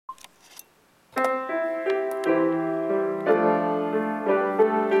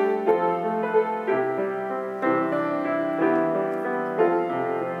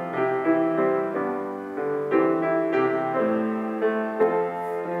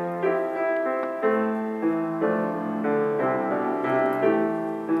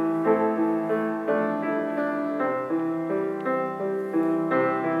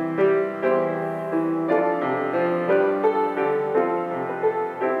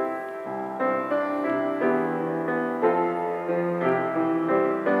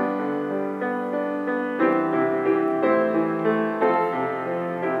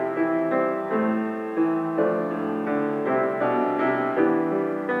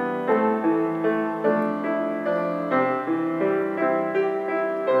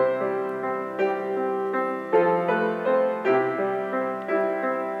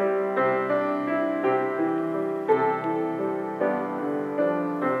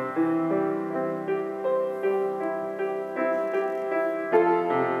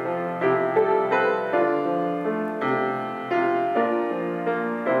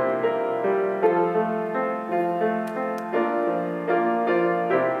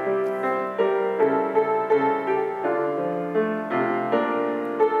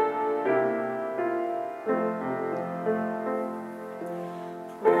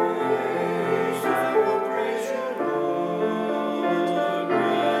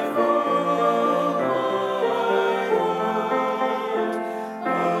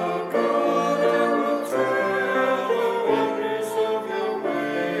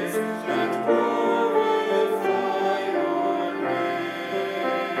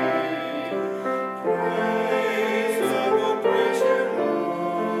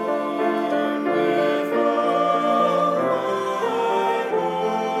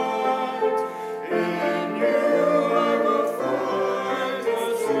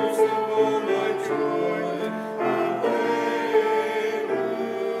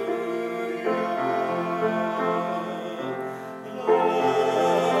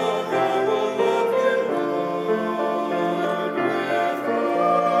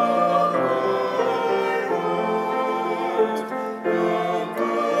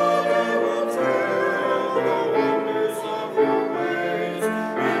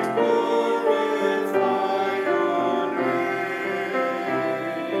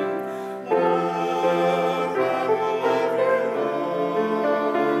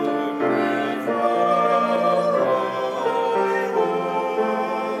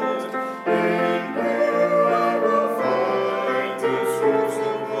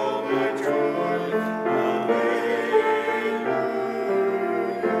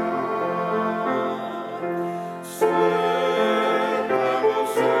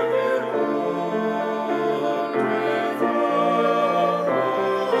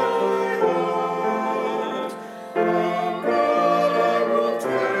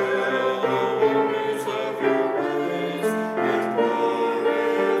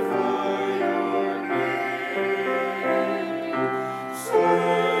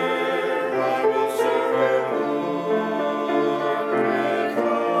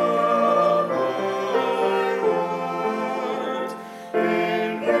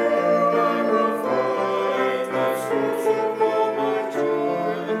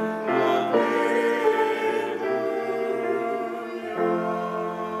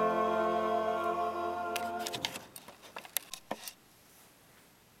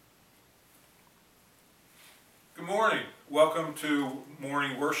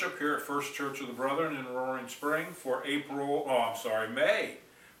worship here at First Church of the Brethren in Roaring Spring for May.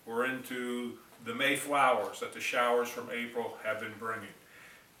 We're into the May flowers that the showers from April have been bringing.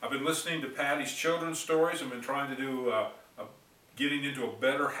 I've been listening to Patty's children's stories. I've been trying to do getting into a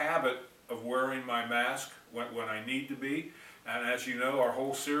better habit of wearing my mask when I need to be. And as you know, our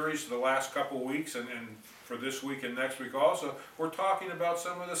whole series the last couple weeks and for this week and next week also, we're talking about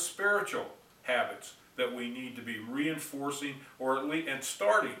some of the spiritual habits that we need to be reinforcing or at least and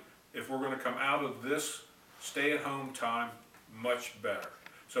starting if we're going to come out of this stay-at-home time much better.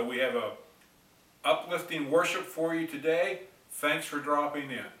 So we have a uplifting worship for you today. Thanks for dropping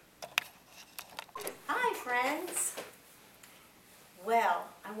in. Hi, friends. Well,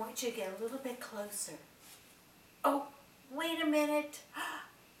 I want you to get a little bit closer. Oh, wait a minute.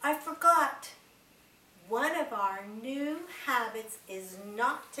 I forgot. One of our new habits is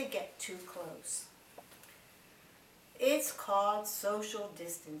not to get too close. It's called social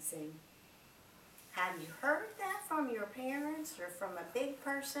distancing. Have you heard that from your parents or from a big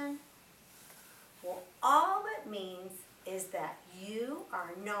person? Well, all it means is that you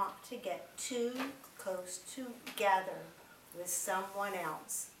are not to get too close together with someone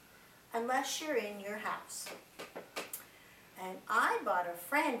else, unless you're in your house. And I brought a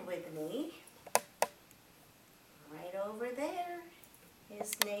friend with me, right over there.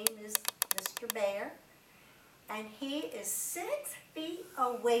 His name is Mr. Bear, and he is 6 feet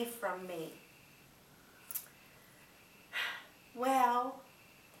away from me. Well,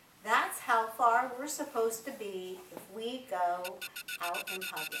 that's how far we're supposed to be if we go out in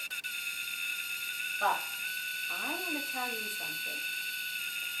public. But I want to tell you something.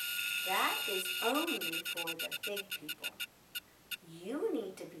 That is only for the big people. You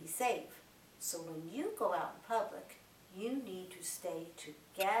need to be safe. So when you go out in public, you need to stay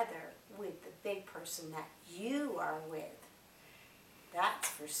together with the big person that you are with. That's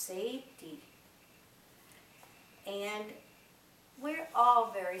for safety. And we're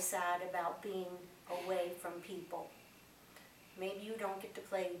all very sad about being away from people. Maybe you don't get to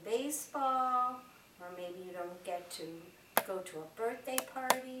play baseball, or maybe you don't get to go to a birthday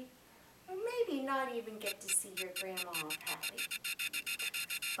party, or maybe not even get to see your grandma or pappy.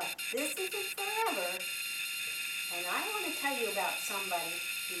 But this isn't forever, and I want to tell you about somebody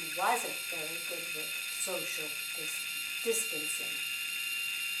who wasn't very good with social distancing.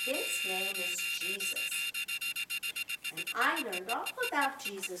 His name is Jesus. And I learned all about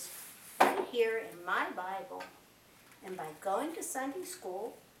Jesus right here in my Bible, and by going to Sunday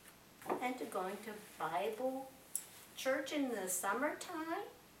school and to going to Bible church in the summertime,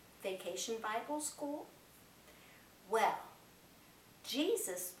 vacation Bible school. Well,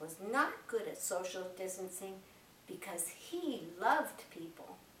 Jesus was not good at social distancing because he loved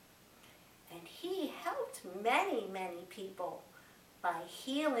people. And he helped many, many people by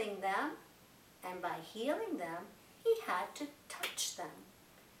healing them. And by healing them, he had to touch them.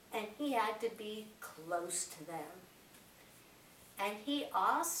 And he had to be close to them. And he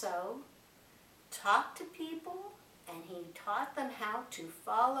also talked to people, and he taught them how to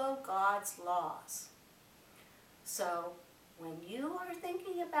follow God's laws. So when you are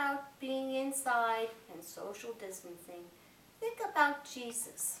thinking about being inside and social distancing, think about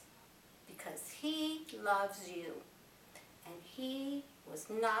Jesus, because he loves you. And he was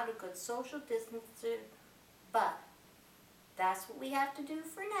not a good social distancer, but that's what we have to do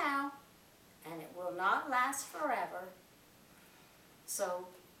for now, and it will not last forever. So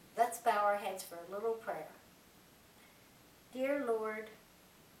let's bow our heads for a little prayer. Dear Lord,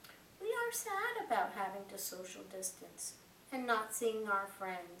 we are sad about having to social distance and not seeing our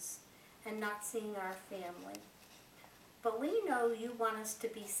friends and not seeing our family. But we know you want us to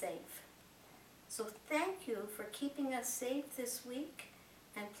be safe. So thank you for keeping us safe this week,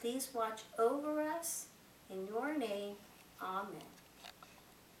 and please watch over us. In your name, amen.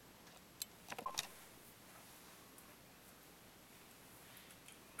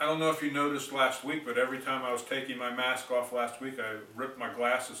 I don't know if you noticed last week, but every time I was taking my mask off last week, I ripped my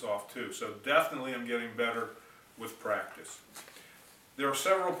glasses off too. So definitely I'm getting better with practice. There are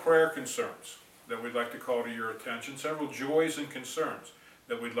several prayer concerns that we'd like to call to your attention, several joys and concerns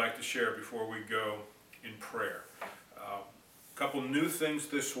that we'd like to share before we go in prayer. A couple new things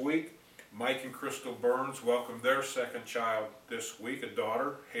this week. Mike and Crystal Burns welcomed their second child this week, a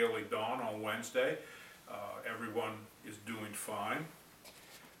daughter, Haley Dawn, on Wednesday. Everyone is doing fine.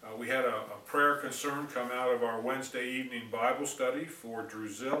 We had a prayer concern come out of our Wednesday evening Bible study for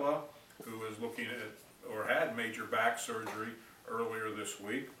Drusilla, who is looking at or had major back surgery earlier this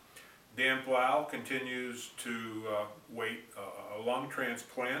week. Dan Blau continues to wait a lung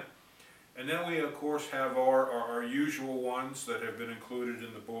transplant. And then we, of course, have our usual ones that have been included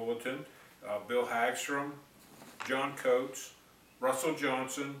in the bulletin, Bill Hagstrom, John Coates, Russell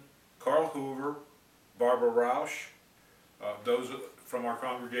Johnson, Carl Hoover, Barbara Rausch, those from our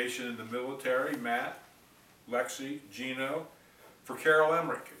congregation in the military, Matt, Lexi, Gino, for Carol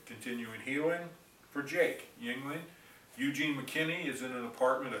Emmerich, Continuing Healing, for Jake Yingling. Eugene McKinney is in an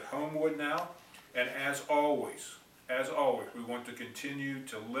apartment at Homewood now, and as always, we want to continue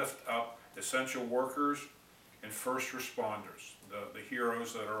to lift up essential workers and first responders, the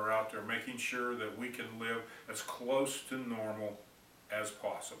heroes that are out there, making sure that we can live as close to normal as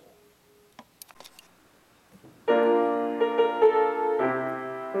possible.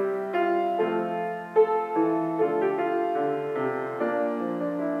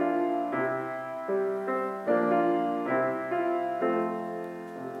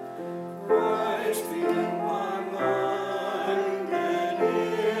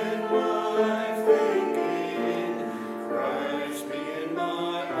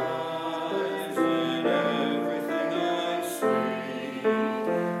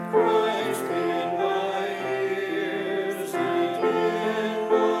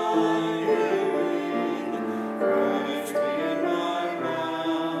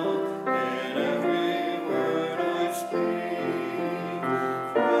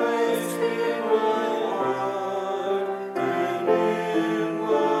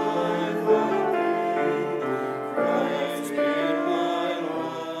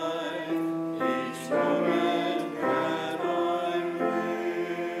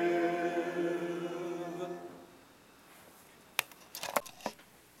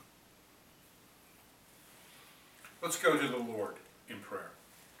 Let's go to the Lord in prayer.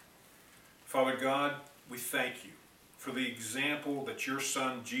 Father God, we thank you for the example that your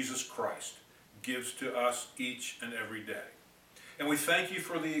Son, Jesus Christ, gives to us each and every day. And we thank you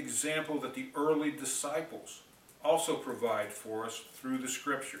for the example that the early disciples also provide for us through the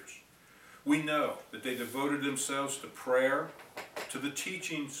Scriptures. We know that they devoted themselves to prayer, to the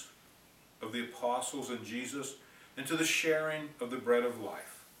teachings of the apostles and Jesus, and to the sharing of the bread of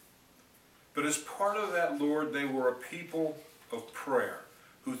life. But as part of that, Lord, they were a people of prayer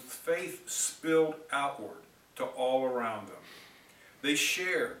whose faith spilled outward to all around them. They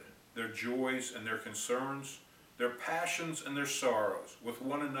shared their joys and their concerns, their passions and their sorrows with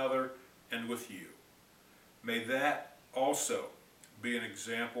one another and with you. May that also be an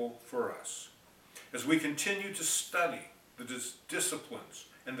example for us as we continue to study the disciplines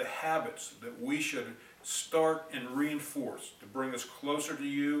and the habits that we should start and reinforce to bring us closer to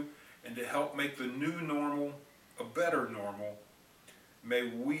you and to help make the new normal a better normal.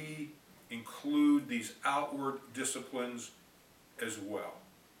 May we include these outward disciplines as well.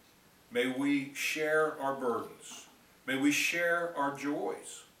 May we share our burdens. May we share our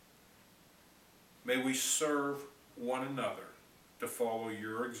joys. May we serve one another to follow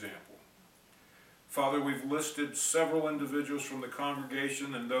your example. Father, we've listed several individuals from the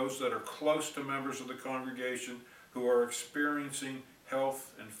congregation and those that are close to members of the congregation who are experiencing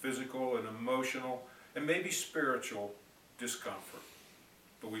health and physical and emotional and maybe spiritual discomfort.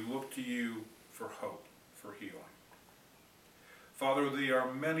 But we look to you for hope, for healing. Father, there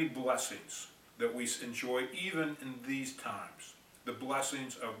are many blessings that we enjoy even in these times. The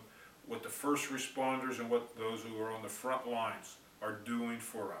blessings of what the first responders and what those who are on the front lines are doing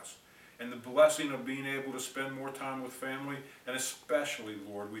for us. And the blessing of being able to spend more time with family, and especially,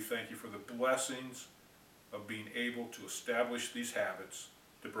 Lord, we thank you for the blessings of being able to establish these habits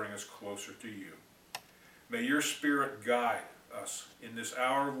to bring us closer to you. May your Spirit guide us in this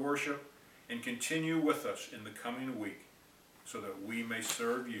hour of worship and continue with us in the coming week so that we may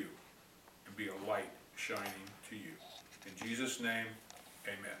serve you and be a light shining to you. In Jesus' name,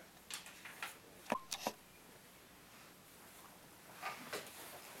 amen.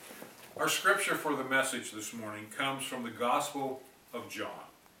 Our scripture for the message this morning comes from the Gospel of John,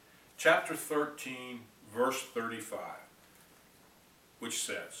 chapter 13, verse 35, which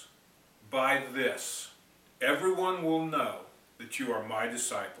says, "By this everyone will know that you are my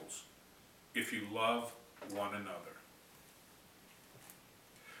disciples, if you love one another."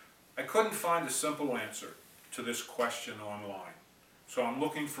 I couldn't find a simple answer to this question online, so I'm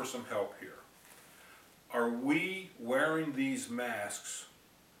looking for some help here. Are we wearing these masks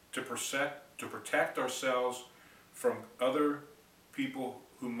to protect ourselves from other people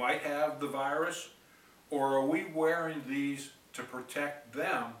who might have the virus, or are we wearing these to protect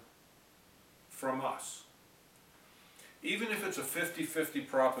them from us? Even if it's a 50-50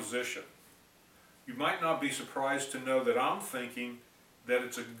 proposition, you might not be surprised to know that I'm thinking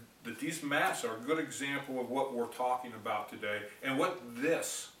that that these masks are a good example of what we're talking about today and what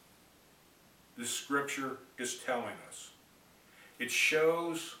this scripture is telling us. It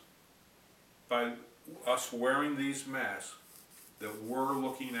shows by us wearing these masks that we're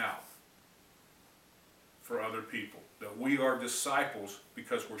looking out for other people, that we are disciples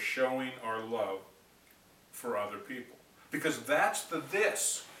because we're showing our love for other people. Because that's the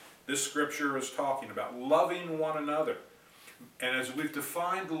this scripture is talking about, loving one another. And as we've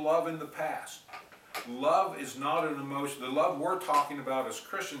defined love in the past, love is not an emotion. The love we're talking about as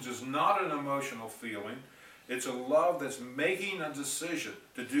Christians is not an emotional feeling. It's a love that's making a decision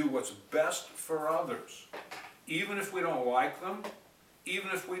to do what's best for others, even if we don't like them,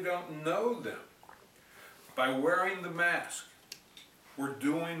 even if we don't know them. By wearing the mask, we're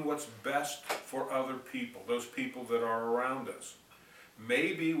doing what's best for other people, those people that are around us.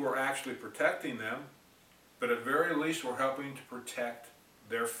 Maybe we're actually protecting them, but at very least we're helping to protect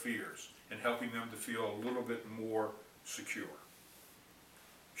their fears and helping them to feel a little bit more secure.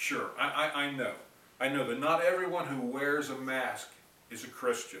 Sure, I know that not everyone who wears a mask is a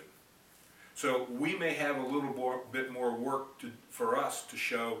Christian. So we may have a little bit more work for us to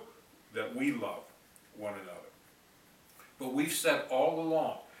show that we love one another. But we've said all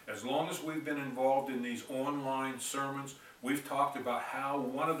along, as long as we've been involved in these online sermons, we've talked about how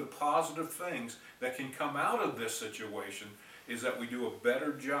one of the positive things that can come out of this situation is that we do a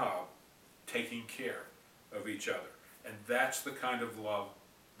better job taking care of each other. And that's the kind of love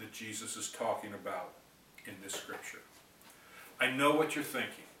that Jesus is talking about in this scripture. I know what you're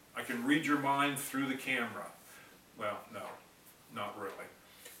thinking. I can read your mind through the camera. Well, no, not really.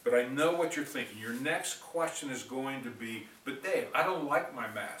 But I know what you're thinking. Your next question is going to be, but Dave, I don't like my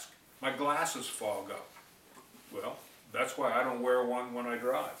mask. My glasses fog up. Well, that's why I don't wear one when I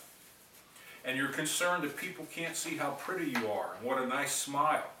drive. And you're concerned that people can't see how pretty you are and what a nice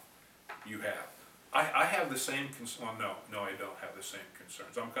smile you have. I have the same concern. Well, no, I don't have the same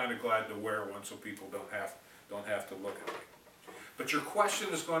concerns. I'm kind of glad to wear one so people don't have to look at me. But your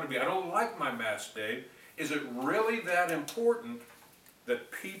question is going to be, I don't like my mask, Dave. Is it really that important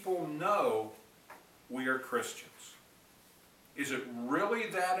that people know we are Christians? Is it really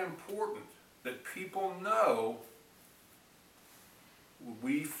that important that people know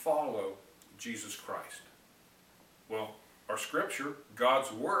we follow Jesus Christ? Well, our scripture,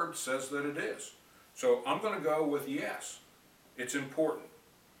 God's word, says that it is. So I'm going to go with yes. It's important.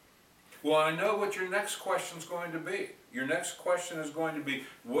 Well, I know what your next question is going to be. Your next question is going to be,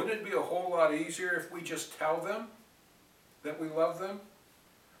 wouldn't it be a whole lot easier if we just tell them that we love them?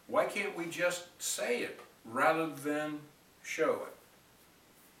 Why can't we just say it rather than show it?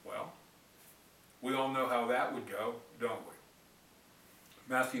 Well, we all know how that would go, don't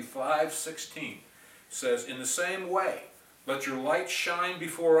we? Matthew 5:16 says, in the same way, let your light shine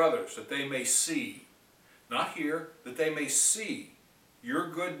before others, that they may see, not hear, that they may see your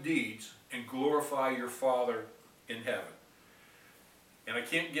good deeds and glorify your Father in heaven. And I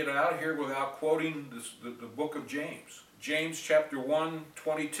can't get out of here without quoting the book of James. James chapter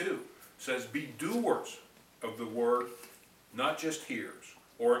 1:22 says, be doers of the word, not just hearers.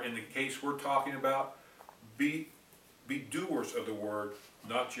 Or in the case we're talking about, be doers of the word,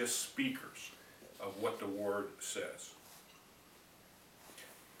 not just speakers of what the word says.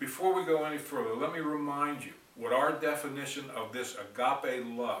 Before we go any further, let me remind you what our definition of this agape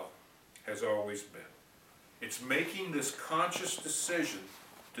love has always been. It's making this conscious decision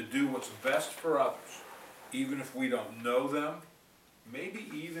to do what's best for others, even if we don't know them,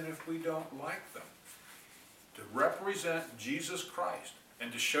 maybe even if we don't like them, to represent Jesus Christ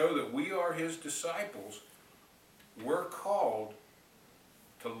and to show that we are his disciples. We're called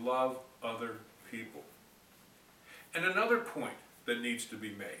to love other people. And another point that needs to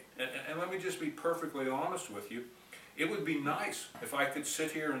be made, and let me just be perfectly honest with you, it would be nice if I could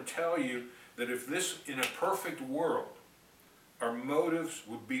sit here and tell you that if this, in a perfect world, our motives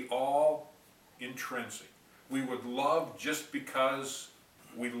would be all intrinsic. We would love just because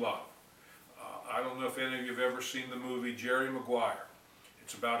we love. I don't know if any of you have ever seen the movie Jerry Maguire.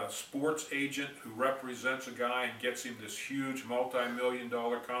 It's about a sports agent who represents a guy and gets him this huge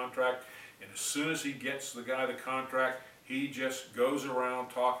multi-million-dollar contract. And as soon as he gets the guy the contract, he just goes around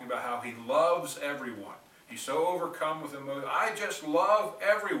talking about how he loves everyone. He's so overcome with emotion. I just love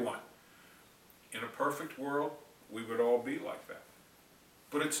everyone. In a perfect world, we would all be like that.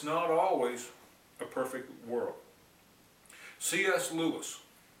 But it's not always a perfect world. C.S. Lewis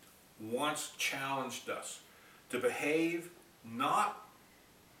once challenged us to behave not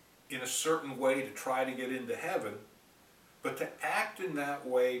in a certain way to try to get into heaven, but to act in that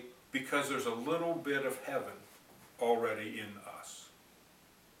way because there's a little bit of heaven already in us.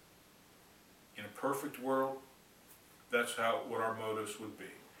 In a perfect world, that's what our motives would be.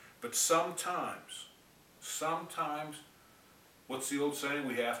 But sometimes, What's the old saying?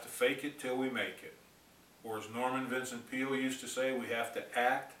 We have to fake it till we make it. Or as Norman Vincent Peale used to say, we have to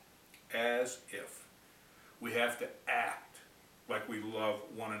act as if. We have to act like we love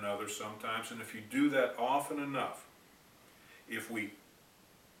one another sometimes. And if you do that often enough, if we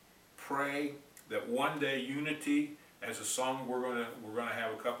pray that one day unity, as a song we're gonna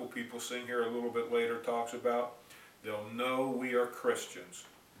have a couple people sing here a little bit later talks about, they'll know we are Christians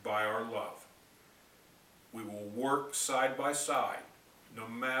by our love. We will work side by side, no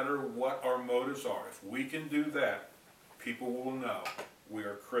matter what our motives are. If we can do that, people will know we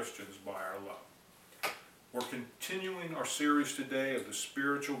are Christians by our love. We're continuing our series today of the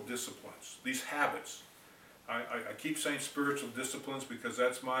spiritual disciplines, these habits. I keep saying spiritual disciplines because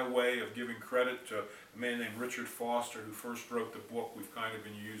that's my way of giving credit to a man named Richard Foster, who first wrote the book we've kind of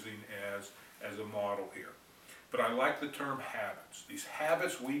been using as a model here. But I like the term habits. These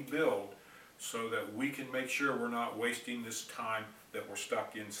habits we build so that we can make sure we're not wasting this time that we're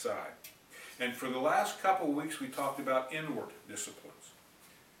stuck inside. And for the last couple of weeks we talked about inward disciplines.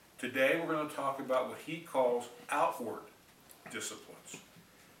 Today we're going to talk about what he calls outward disciplines.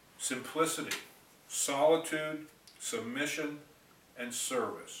 Simplicity, solitude, submission, and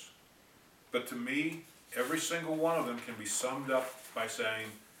service. But to me, every single one of them can be summed up by saying,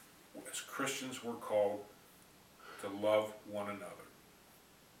 as Christians we're called to love one another.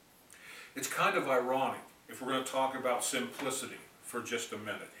 It's kind of ironic if we're going to talk about simplicity for just a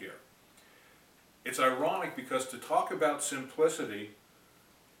minute here. It's ironic because to talk about simplicity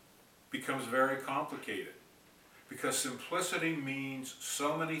becomes very complicated, because simplicity means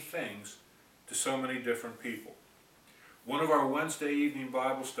so many things to so many different people. One of our Wednesday evening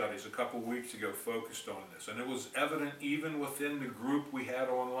Bible studies a couple weeks ago focused on this, and it was evident even within the group we had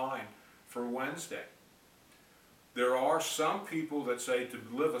online for Wednesday. There are some people that say to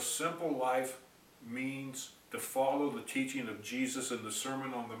live a simple life means to follow the teaching of Jesus in the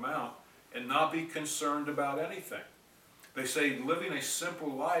Sermon on the Mount and not be concerned about anything. They say living a simple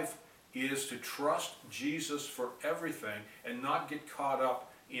life is to trust Jesus for everything and not get caught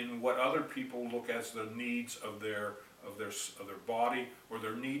up in what other people look as the needs of their body or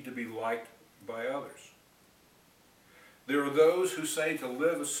their need to be liked by others. There are those who say to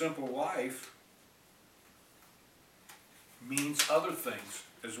live a simple life means other things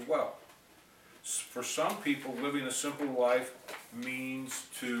as well. For some people, living a simple life means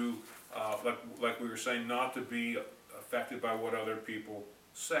to, like we were saying, not to be affected by what other people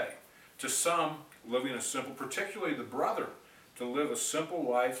say. To some, living a simple, particularly the brother, to live a simple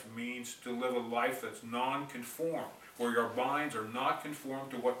life means to live a life that's non-conformed, where your minds are not conformed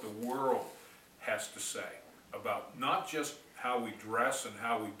to what the world has to say about not just how we dress and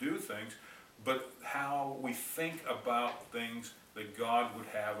how we do things, but how we think about things that God would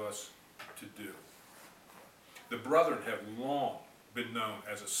have us to do. The brethren have long been known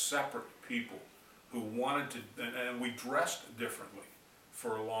as a separate people who wanted to, and we dressed differently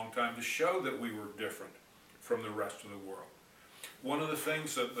for a long time to show that we were different from the rest of the world. One of the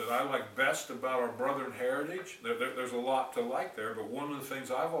things that I like best about our Brethren heritage, there's a lot to like there, but one of the things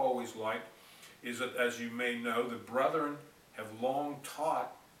I've always liked is that, as you may know, the Brethren have long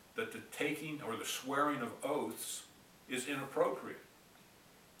taught that the taking or the swearing of oaths is inappropriate.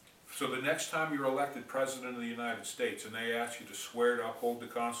 So the next time you're elected President of the United States and they ask you to swear to uphold the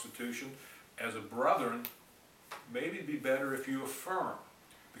Constitution, as a Brethren, maybe it'd be better if you affirm.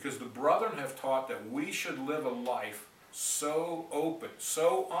 Because the Brethren have taught that we should live a life so open,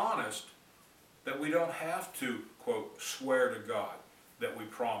 so honest, that we don't have to, quote, swear to God that we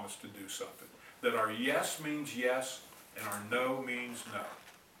promise to do something. That our yes means yes and our no means no.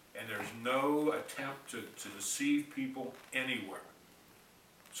 And there's no attempt to deceive people anywhere.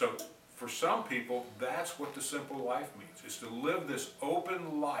 So for some people, that's what the simple life means, is to live this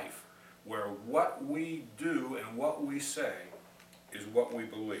open life where what we do and what we say is what we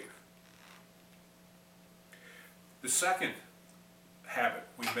believe. The second habit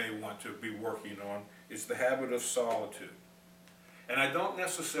we may want to be working on is the habit of solitude. And I don't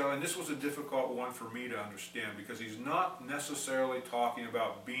necessarily, and this was a difficult one for me to understand, because he's not necessarily talking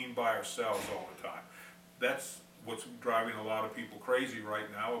about being by ourselves all the time. That's what's driving a lot of people crazy right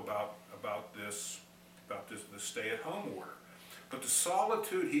now about this the stay-at-home order. But the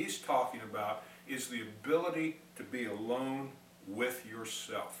solitude he's talking about is the ability to be alone with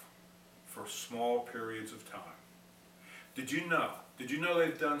yourself for small periods of time. Did you know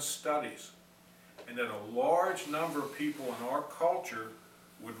they've done studies, and that a large number of people in our culture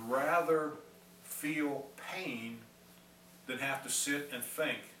would rather feel pain than have to sit and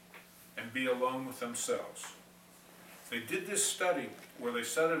think and be alone with themselves? They did this study where they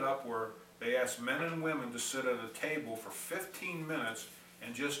set it up where They asked men and women to sit at a table for 15 minutes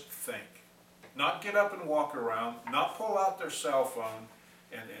and just think. Not get up and walk around, not pull out their cell phone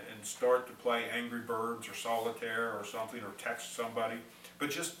and start to play Angry Birds or Solitaire or something, or text somebody, but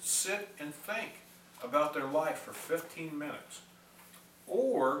just sit and think about their life for 15 minutes.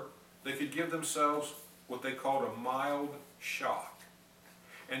 Or they could give themselves what they called a mild shock.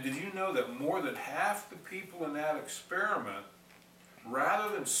 And did you know that more than half the people in that experiment,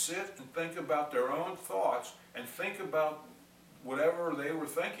 rather than sit and think about their own thoughts and think about whatever they were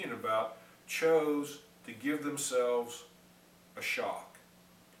thinking about, chose to give themselves a shock?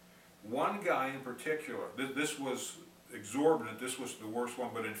 One guy in particular, this was exorbitant, this was the worst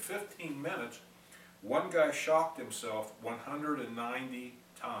one, but in 15 minutes, one guy shocked himself 190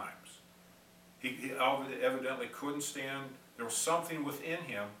 times. He evidently couldn't stand, there was something within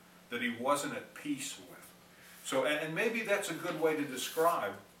him that he wasn't at peace with. So, and maybe that's a good way to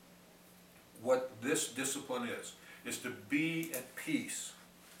describe what this discipline is to be at peace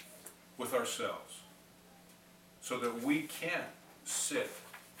with ourselves, so that we can sit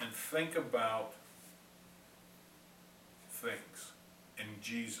and think about things in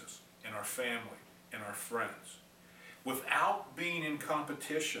Jesus, in our family, in our friends, without being in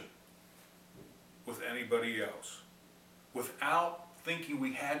competition with anybody else, without thinking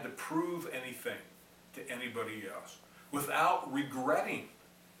we had to prove anything to anybody else, without regretting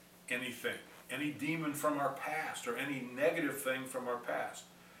anything, any demon from our past or any negative thing from our past.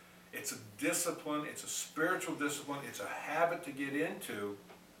 It's a discipline, it's a spiritual discipline, it's a habit to get into,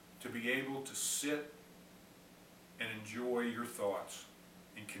 to be able to sit and enjoy your thoughts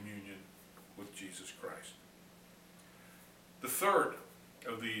in communion with Jesus Christ. The third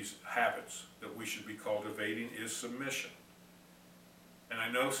of these habits that we should be cultivating is submission. And I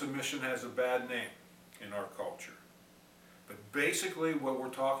know submission has a bad name in our culture. But basically what we're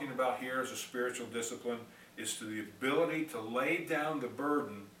talking about here as a spiritual discipline is to the ability to lay down the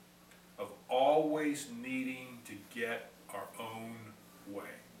burden of always needing to get our own way.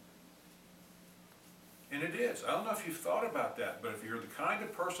 And it is. I don't know if you've thought about that, but if you're the kind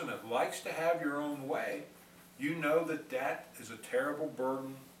of person that likes to have your own way, you know that that is a terrible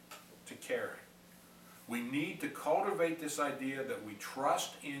burden to carry. We need to cultivate this idea that we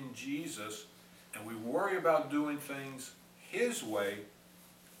trust in Jesus and we worry about doing things His way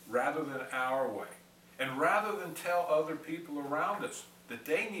rather than our way. And rather than tell other people around us that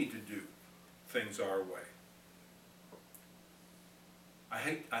they need to do things our way. I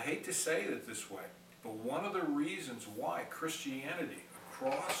hate to say it this way, but one of the reasons why Christianity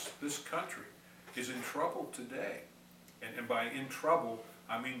across this country is in trouble today, and by in trouble,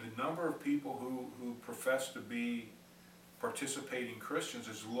 I mean the number of people who profess to be participating Christians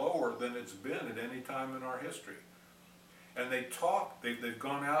is lower than it's been at any time in our history. And they've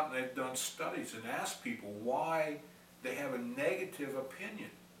gone out and they've done studies and asked people why they have a negative opinion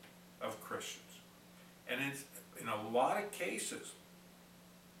of Christians. And it's in a lot of cases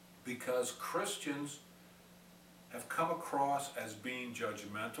because Christians have come across as being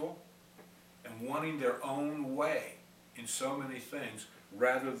judgmental and wanting their own way in so many things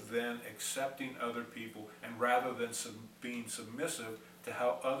rather than accepting other people and rather than being submissive to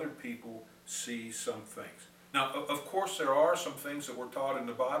how other people see some things. Now, of course, there are some things that we're taught in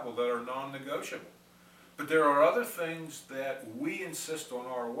the Bible that are non-negotiable. But there are other things that we insist on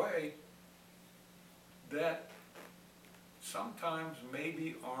our way that sometimes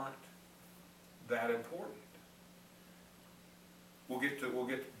maybe aren't that important. We'll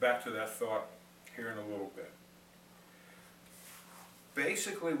get back to that thought here in a little bit.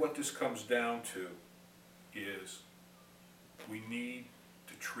 Basically, what this comes down to is we need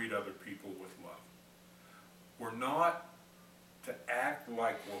to treat other people with love. We're not to act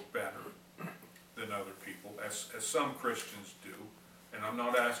like we're better than other people, as some Christians do. And I'm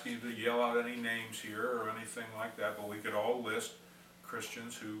not asking you to yell out any names here or anything like that, but we could all list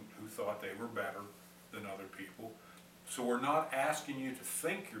Christians who thought they were better than other people. So we're not asking you to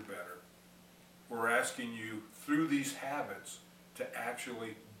think you're better. We're asking you, through these habits, to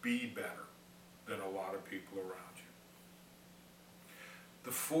actually be better than a lot of people around you.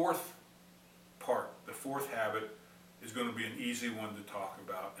 The fourth part, the fourth habit, is going to be an easy one to talk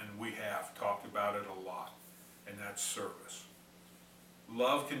about, and we have talked about it a lot, and that's service.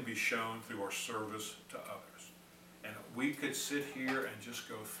 Love can be shown through our service to others. And we could sit here and just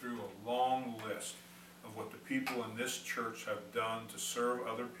go through a long list of what the people in this church have done to serve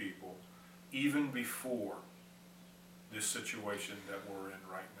other people, even before this situation that we're in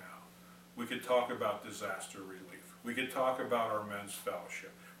right now. We could talk about disaster relief. We could talk about our men's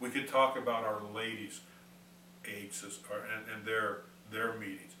fellowship. We could talk about our ladies' aid system and their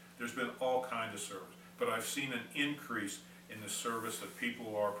meetings. There's been all kinds of service, but I've seen an increase in the service that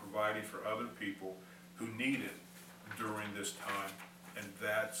people are providing for other people who need it during this time, and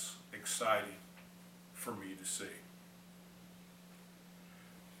that's exciting for me to see.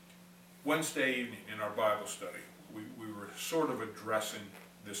 Wednesday evening in our Bible study, we were sort of addressing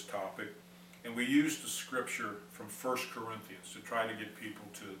this topic, and we used the scripture from 1 Corinthians to try to get people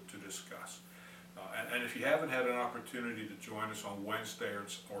to discuss. And if you haven't had an opportunity to join us on Wednesday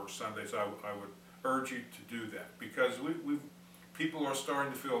or Sundays, I would urge you to do that, because people are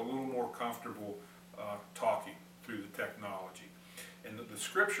starting to feel a little more comfortable talking through the technology. And the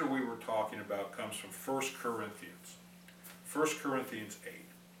scripture we were talking about comes from 1 Corinthians. 1 Corinthians 8.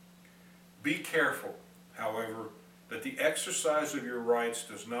 Be careful, however, that the exercise of your rights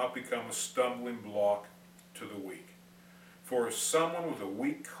does not become a stumbling block to the weak. For if someone with a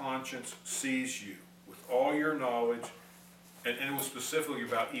weak conscience sees you with all your knowledge, and it was specifically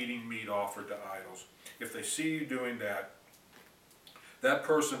about eating meat offered to idols, if they see you doing that, that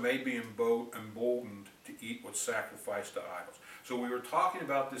person may be emboldened to eat what's sacrificed to idols. So we were talking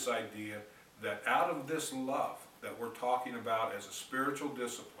about this idea that out of this love that we're talking about as a spiritual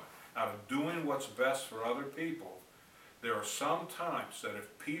discipline, out of doing what's best for other people, there are some times that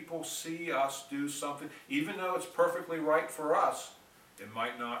if people see us do something, even though it's perfectly right for us, it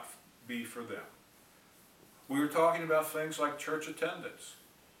might not be for them. We were talking about things like church attendance.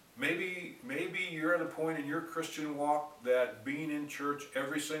 Maybe you're at a point in your Christian walk that being in church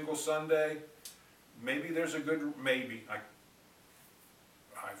every single Sunday, maybe there's a good, I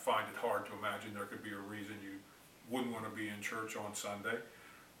find it hard to imagine there could be a reason you wouldn't want to be in church on Sunday,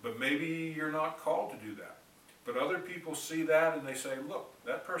 but maybe you're not called to do that. But other people see that and they say, look,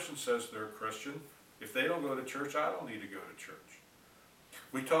 that person says they're a Christian. If they don't go to church, I don't need to go to church.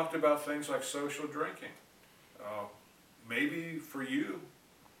 We talked about things like social drinking. Maybe for you,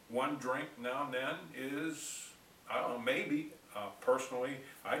 one drink now and then is, I don't know, maybe. Personally,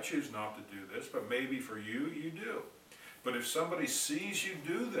 I choose not to do this, but maybe for you, you do. But if somebody sees you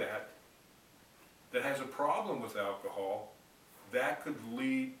do that has a problem with alcohol, that could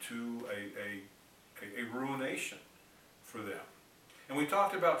lead to a ruination for them. And we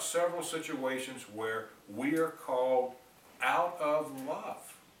talked about several situations where we are called out of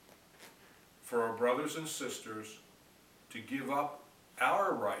love for our brothers and sisters to give up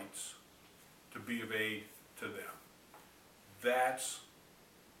our rights to be of aid to them. That's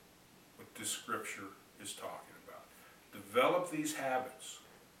what this scripture is talking about. Develop these habits.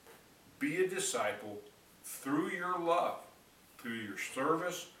 Be a disciple through your love, through your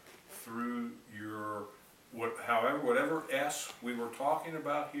service, through your whatever S we were talking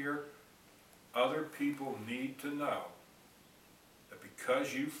about here. Other people need to know that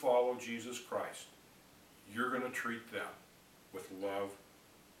because you follow Jesus Christ, you're going to treat them with love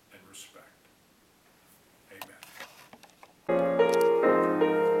and respect. Amen.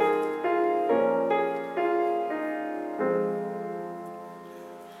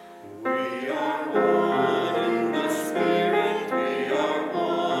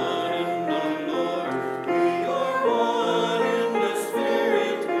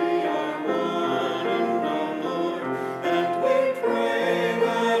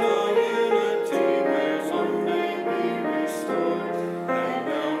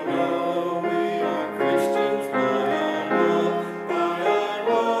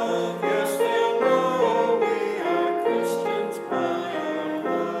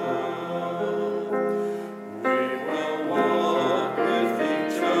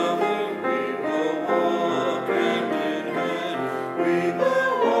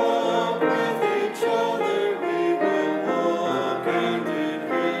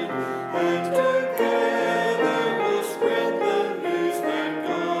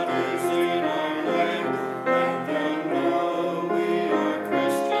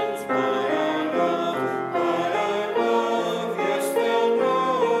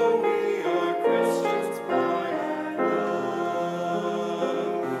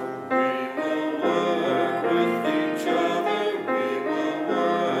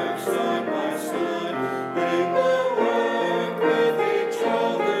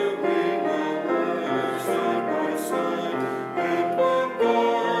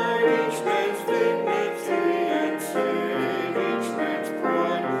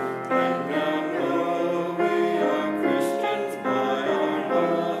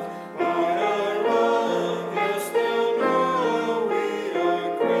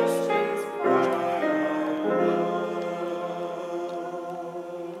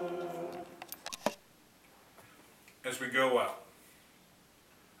 As we go out,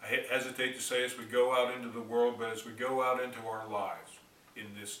 I hesitate to say as we go out into the world, but as we go out into our lives,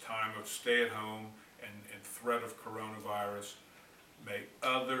 in this time of stay-at-home and threat of coronavirus. May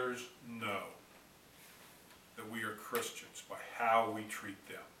others know that we are Christians by how we treat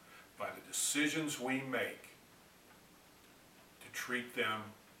them, by the decisions we make to treat them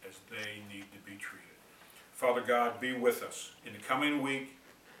as they need to be treated. Father God, be with us in the coming week.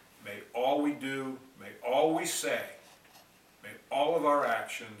 May all we do, may all we say, may all of our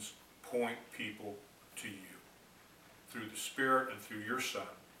actions point people to you. Through the Spirit and through your Son.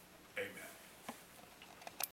 Amen.